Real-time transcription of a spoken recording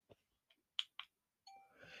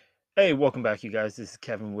Hey, welcome back, you guys. This is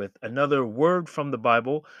Kevin with another word from the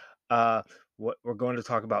Bible. Uh, what we're going to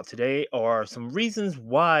talk about today are some reasons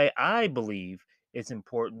why I believe it's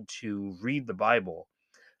important to read the Bible.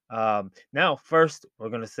 Now, first, we're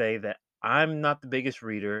going to say that I'm not the biggest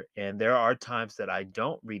reader, and there are times that I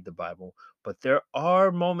don't read the Bible, but there are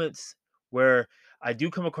moments where I do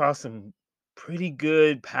come across some pretty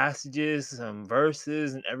good passages, some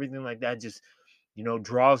verses, and everything like that just,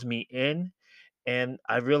 draws me in. And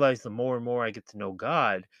I realize the more and more I get to know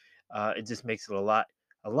God, it just makes it a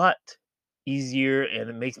lot easier, and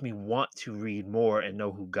it makes me want to read more and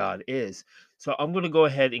know who God is. So I'm going to go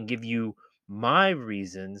ahead and give you my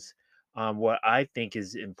reasons, what I think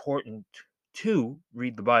is important to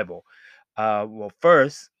read the Bible. Well,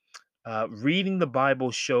 first, reading the Bible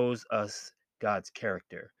shows us God's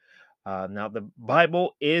character. Now, the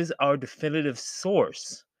Bible is our definitive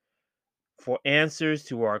source for answers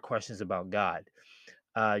to our questions about God.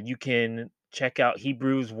 You can check out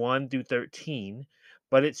Hebrews 1 through 13,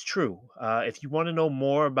 but it's true. If you want to know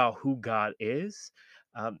more about who God is,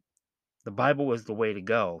 um, the Bible is the way to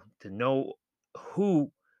go to know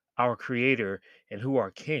who our Creator and who our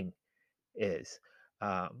King is.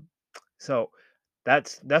 Um, so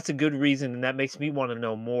that's a good reason, and that makes me want to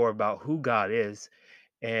know more about who God is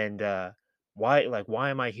and why. Like, why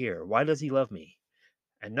am I here? Why does He love me?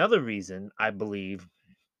 Another reason I believe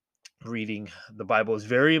reading the Bible is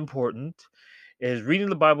very important is reading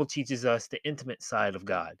the Bible teaches us the intimate side of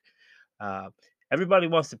God. Uh, Everybody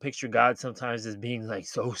wants to picture God sometimes as being like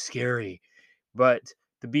so scary, but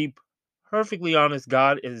to be perfectly honest,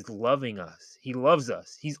 God is loving us. He loves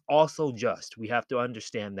us. He's also just. We have to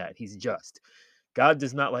understand that He's just. God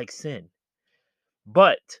does not like sin,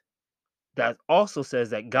 but that also says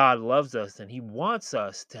that God loves us and He wants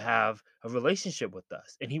us to have a relationship with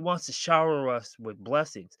us and He wants to shower us with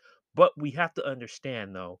blessings. But we have to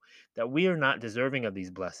understand, though, that we are not deserving of these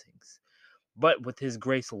blessings. But with His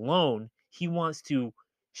grace alone, He wants to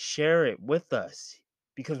share it with us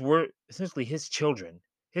because we're essentially His children,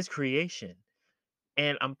 His creation.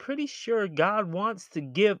 And I'm pretty sure God wants to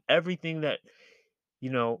give everything that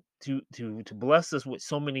to bless us with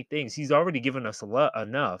so many things. He's already given us a lot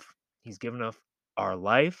enough. He's given us our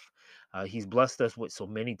life. He's blessed us with so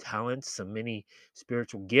many talents, so many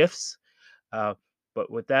spiritual gifts. uh, but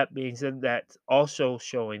with that being said, that's also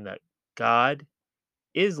showing that God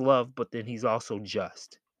is love, but then He's also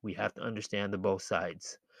just. We have to understand the both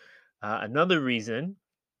sides. Another reason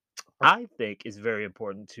I think is very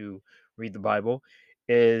important to read the Bible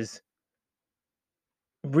is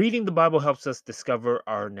reading the Bible helps us discover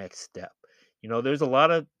our next step. There's a lot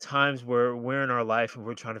of times where we're in our life and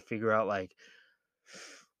we're trying to figure out, like,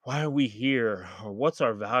 why are we here, or what's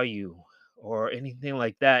our value, or anything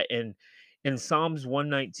like that. And in Psalms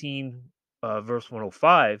 119, verse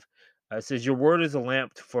 105, it says, "Your word is a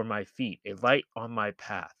lamp for my feet, a light on my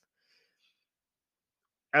path."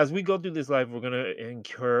 As we go through this life, we're gonna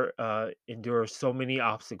endure so many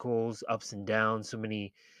obstacles, ups and downs, so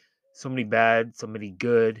many bad, so many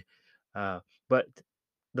good. But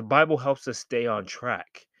the Bible helps us stay on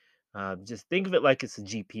track. Just think of it like it's a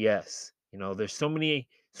GPS. There's so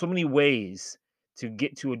many ways to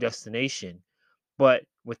get to a destination, but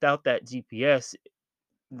without that GPS,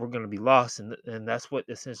 we're going to be lost. And that's what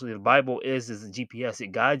essentially the Bible is a GPS.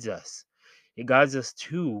 It guides us. It guides us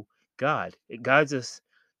to God. It guides us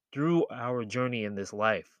through our journey in this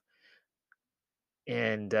life.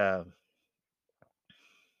 And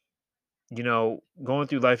going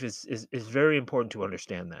through life is very important to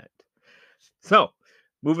understand that. So,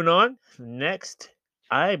 moving on, next,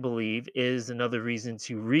 I believe is another reason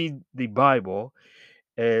to read the Bible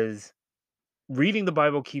is reading the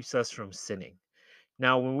Bible keeps us from sinning.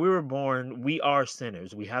 Now, when we were born, we are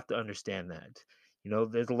sinners. We have to understand that.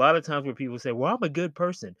 There's a lot of times where people say, "Well, I'm a good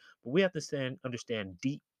person," but we have to understand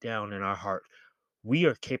deep down in our heart, we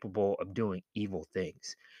are capable of doing evil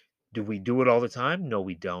things. Do we do it all the time? No,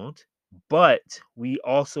 we don't. But we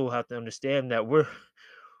also have to understand that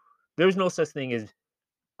there's no such thing as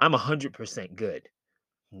I'm 100% good.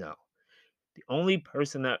 No. The only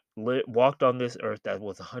person that walked on this earth that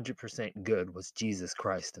was 100% good was Jesus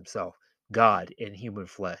Christ Himself, God in human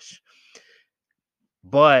flesh.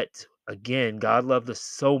 But again, God loved us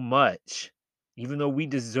so much, even though we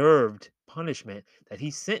deserved punishment, that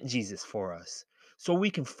He sent Jesus for us. So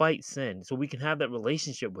we can fight sin, so we can have that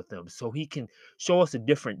relationship with Him, so He can show us a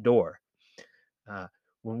different door. Uh,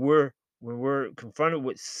 when we're confronted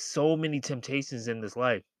with so many temptations in this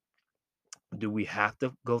life, do we have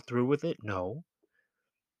to go through with it? No.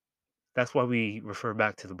 That's why we refer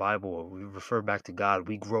back to the Bible, or we refer back to God.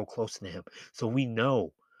 We grow close to Him. So we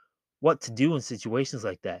know. what to do in situations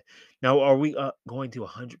like that. Now, are we going to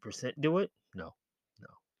 100% do it? No,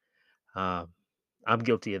 no. I'm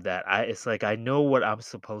guilty of that. It's like I know what I'm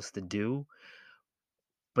supposed to do,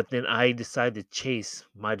 but then I decide to chase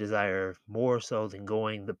my desire more so than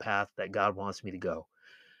going the path that God wants me to go.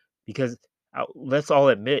 Because let's all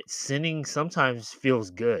admit, sinning sometimes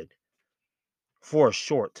feels good for a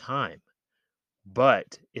short time,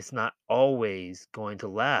 but it's not always going to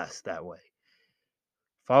last that way.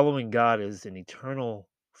 Following God is an eternal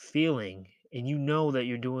feeling, and you know that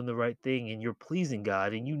you're doing the right thing and you're pleasing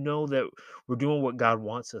God, and you know that we're doing what God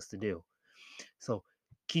wants us to do. So,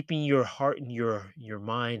 keeping your heart and your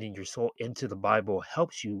mind and your soul into the Bible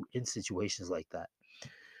helps you in situations like that.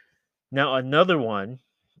 Now, another one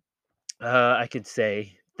I could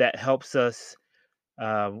say that helps us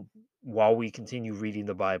um, while we continue reading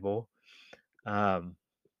the Bible. Um,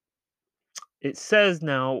 it says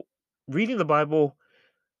now, reading the Bible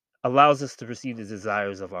allows us to receive the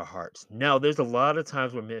desires of our hearts. Now, there's a lot of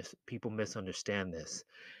times where people misunderstand this.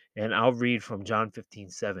 And I'll read from John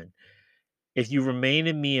 15:7. If you remain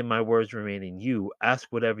in me and my words remain in you, ask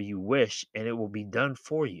whatever you wish and it will be done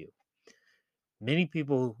for you. Many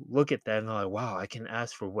people look at that and they're like, wow, I can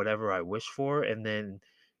ask for whatever I wish for and then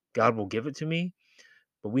God will give it to me.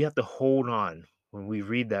 But we have to hold on when we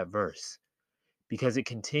read that verse because it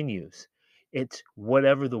continues. It's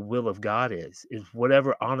whatever the will of God is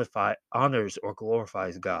whatever honors or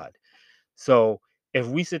glorifies God. So if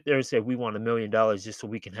we sit there and say we want $1 million just so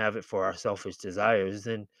we can have it for our selfish desires,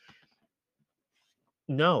 then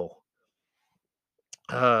no,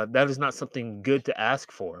 that is not something good to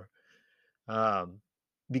ask for. Um,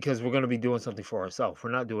 because we're going to be doing something for ourselves.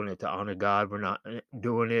 We're not doing it to honor God. We're not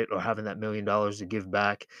doing it or having that $1 million to give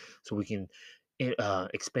back so we can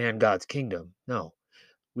expand God's kingdom. No,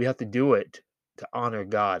 we have to do it to honor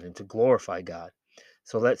God and to glorify God.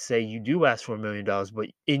 So let's say you do ask for $1 million, but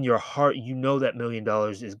in your heart, you know that $1 million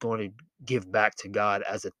is going to give back to God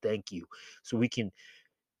as a thank you. So we can,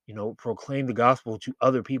 proclaim the gospel to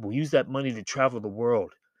other people. Use that money to travel the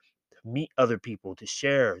world, to meet other people, to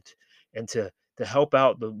share it, and to help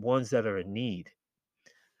out the ones that are in need.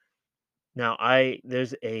 Now, I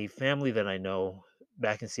there's a family that I know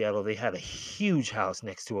back in Seattle. They had a huge house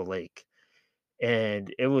next to a lake,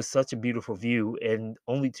 and it was such a beautiful view. And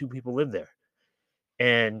only two people lived there.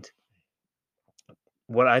 And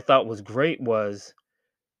what I thought was great was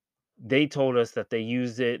they told us that they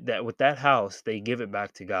used it that with that house they give it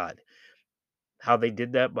back to God. How they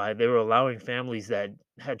did that by they were allowing families that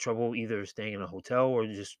had trouble either staying in a hotel or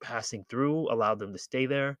just passing through, allowed them to stay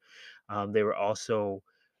there. They were also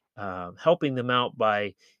helping them out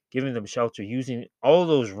by giving them shelter, using all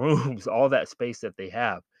those rooms, all that space that they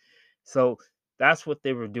have. So that's what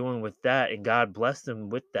they were doing with that, and God blessed them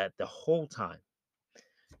with that the whole time.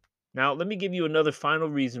 Now, let me give you another final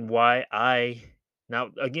reason why now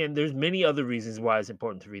again, there's many other reasons why it's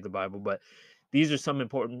important to read the Bible, but these are some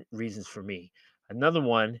important reasons for me. Another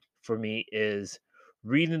one for me is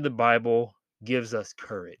reading the Bible gives us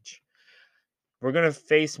courage. We're going to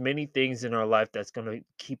face many things in our life that's going to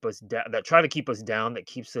keep us down, that try to keep us down, that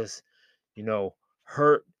keeps us,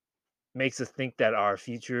 hurt, makes us think that our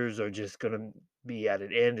futures are just going to be at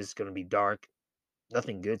an end, it's going to be dark,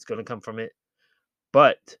 nothing good's going to come from it.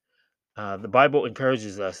 But the Bible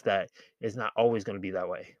encourages us that it's not always going to be that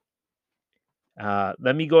way.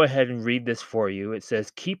 Let me go ahead and read this for you. It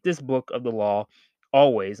says, keep this book of the law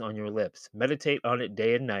always on your lips. Meditate on it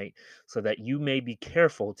day and night so that you may be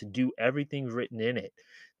careful to do everything written in it.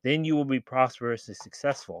 Then you will be prosperous and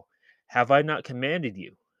successful. Have I not commanded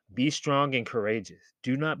you? Be strong and courageous.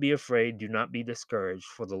 Do not be afraid. Do not be discouraged,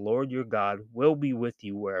 for the Lord your God will be with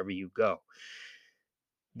you wherever you go.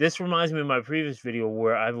 This reminds me of my previous video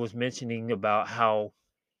where I was mentioning about how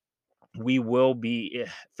we will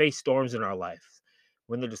face storms in our life.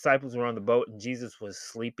 When the disciples were on the boat and Jesus was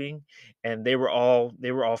sleeping, and they were all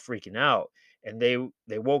freaking out, and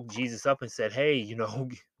they woke Jesus up and said, "Hey,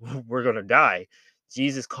 we're gonna die."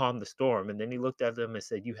 Jesus calmed the storm, and then he looked at them and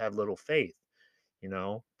said, "You have little faith.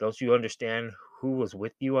 Don't you understand who was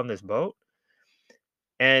with you on this boat?"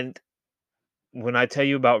 And when I tell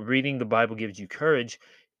you about reading the Bible gives you courage,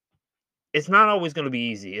 it's not always going to be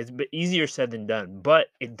easy. It's easier said than done, but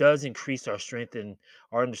it does increase our strength and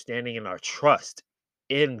our understanding and our trust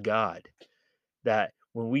in God. That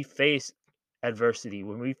when we face adversity,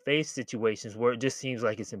 when we face situations where it just seems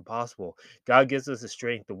like it's impossible, God gives us the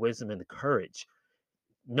strength, the wisdom, and the courage,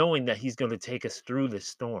 knowing that He's going to take us through this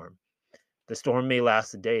storm. The storm may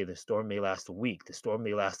last a day, the storm may last a week, the storm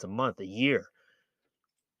may last a month, a year,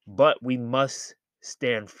 but we must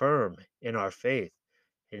stand firm in our faith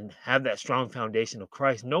and have that strong foundation of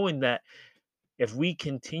Christ, knowing that if we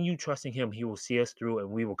continue trusting Him, He will see us through, and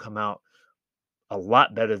we will come out a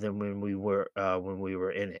lot better than when we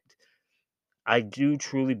were in it. I do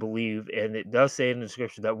truly believe, and it does say in the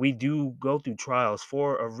scripture that we do go through trials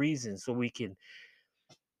for a reason, so we can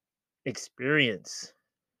experience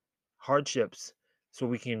hardships, so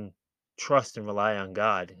we can trust and rely on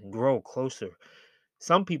God and grow closer.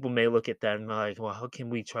 Some people may look at that and be like, well, how can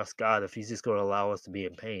we trust God if He's just going to allow us to be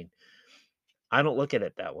in pain? I don't look at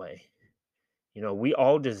it that way. We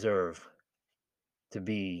all deserve to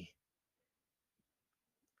be,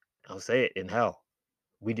 I'll say it, in hell.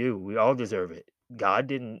 We do. We all deserve it. God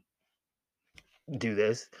didn't do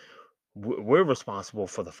this. We're responsible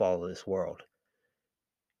for the fall of this world.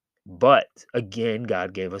 But again,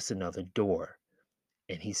 God gave us another door,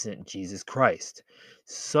 and He sent Jesus Christ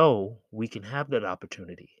so we can have that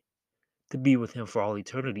opportunity to be with Him for all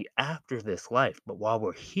eternity after this life. But while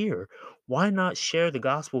we're here, why not share the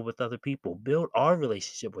gospel with other people? Build our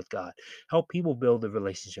relationship with God. Help people build a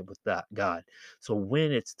relationship with that God. So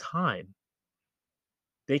when it's time,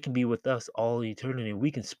 they can be with us all eternity.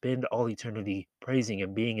 We can spend all eternity praising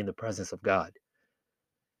and being in the presence of God.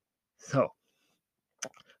 So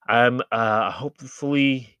I'm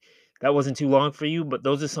hopefully that wasn't too long for you, but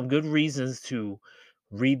those are some good reasons to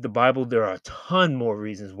read the Bible. There are a ton more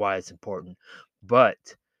reasons why it's important, but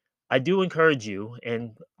I do encourage you,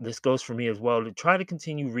 and this goes for me as well, to try to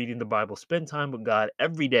continue reading the Bible. Spend time with God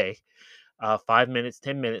every day, 5 minutes,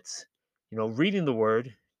 10 minutes, reading the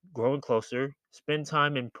Word, growing closer. Spend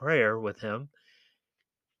time in prayer with Him,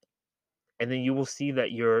 and then you will see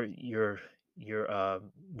that your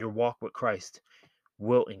walk with Christ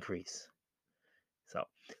will increase. So,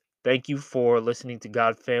 thank you for listening to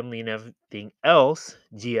God, Family, and Everything Else,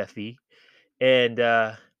 GFE.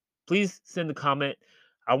 And please send a comment.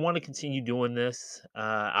 I want to continue doing this.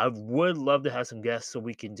 I would love to have some guests so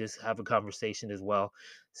we can just have a conversation as well.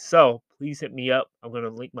 So please hit me up. I'm going to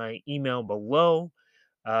link my email below.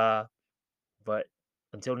 Uh, but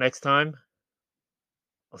until next time,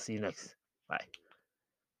 I'll see you next. Bye.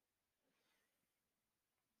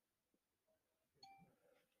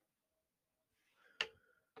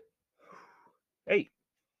 Hey.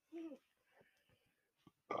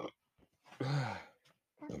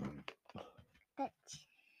 Touch.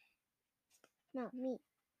 Not me,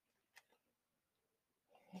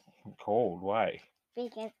 Cold. Why?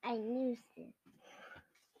 because I knew it.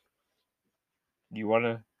 You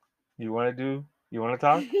wanna do? You wanna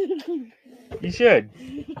talk? You should.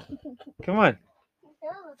 Come on.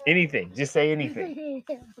 Anything. Just say anything.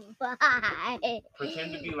 Why?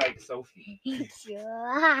 Pretend to be like Sophie.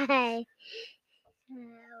 Why?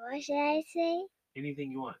 What should I say?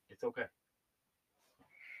 Anything you want. It's okay.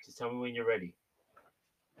 Just tell me when you're ready.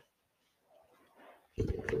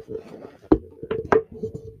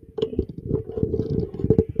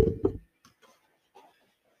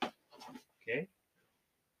 Okay.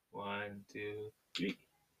 1, 2, 3.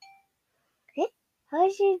 How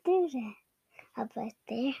should you do that? Up right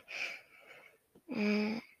there.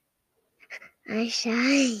 I'm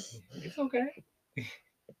shy. It's okay.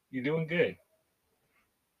 You're doing good.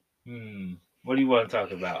 What do you want to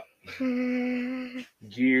talk about?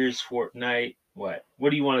 Gears, Fortnite, what?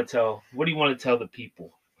 What do you want to tell? What do you want to tell the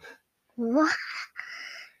people? What?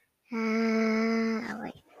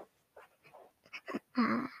 Wait.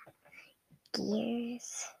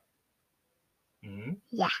 Gears.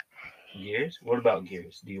 Yeah. Gears? What about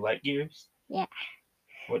Gears? Do you like Gears? Yeah.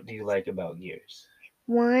 What do you like about Gears?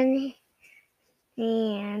 1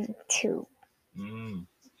 and 2. Do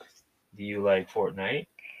you like Fortnite?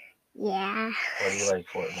 Yeah. Why do you like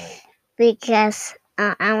Fortnite? Because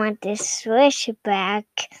I want to switch back.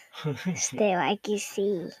 Stay like you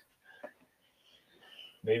see.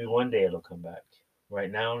 Maybe one day it'll come back.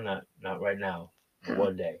 Right now, not right now. But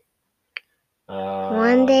one day.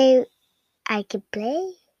 One day I could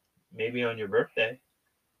play. Maybe on your birthday.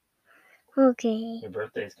 Okay. Your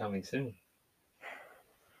birthday is coming soon.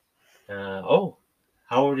 How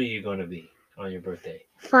old are you going to be on your birthday?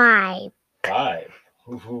 5. 5.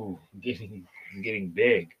 Ooh, getting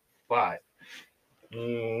big. 5.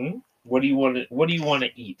 What do you want to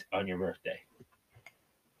eat on your birthday?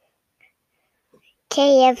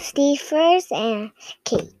 KFC first and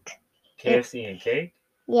cake. KFC and cake?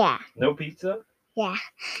 Yeah. No pizza? Yeah.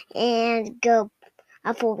 And go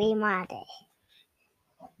Applebee Monday.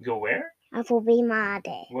 Go where? Applebee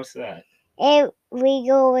Monday. What's that? We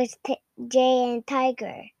go with Jay and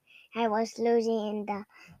Tiger. I was losing in the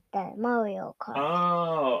Mario Kart.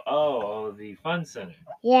 Oh, the fun center.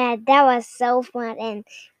 Yeah, that was so fun, and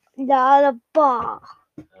the other ball.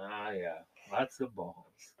 Yeah, lots of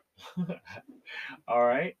balls. All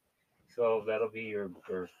right. So that'll be your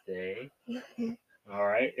birthday. All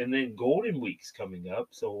right. And then Golden Week's coming up.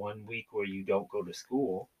 So 1 week where you don't go to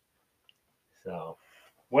school. So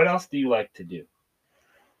what else do you like to do?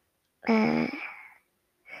 Uh,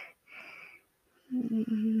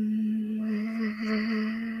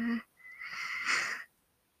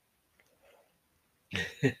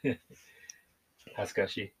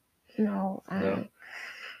 Haskashi? no, No.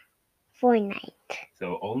 Fortnite.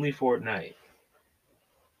 So only Fortnite.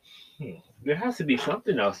 There has to be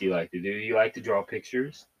something else you like to do. You like to draw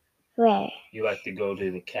pictures? Where? You like to go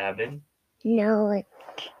to the cabin? No, it's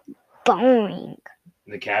boring.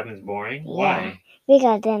 The cabin's boring? Yeah. Why?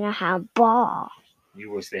 Because they don't have ball.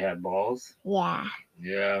 You wish they had balls? Yeah.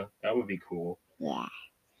 Yeah, that would be cool. Yeah.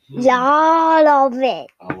 Lot of it.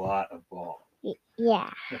 A lot of ball. Yeah.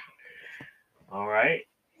 All right.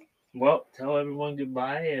 Well, tell everyone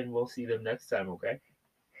goodbye and we'll see them next time, okay?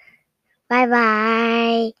 Bye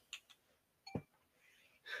bye.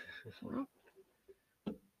 What?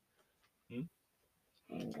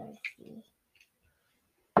 I'm gonna see.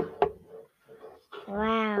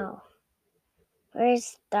 Wow. Where's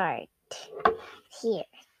start? Here.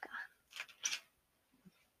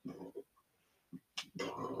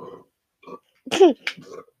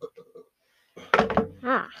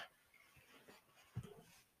 Ah.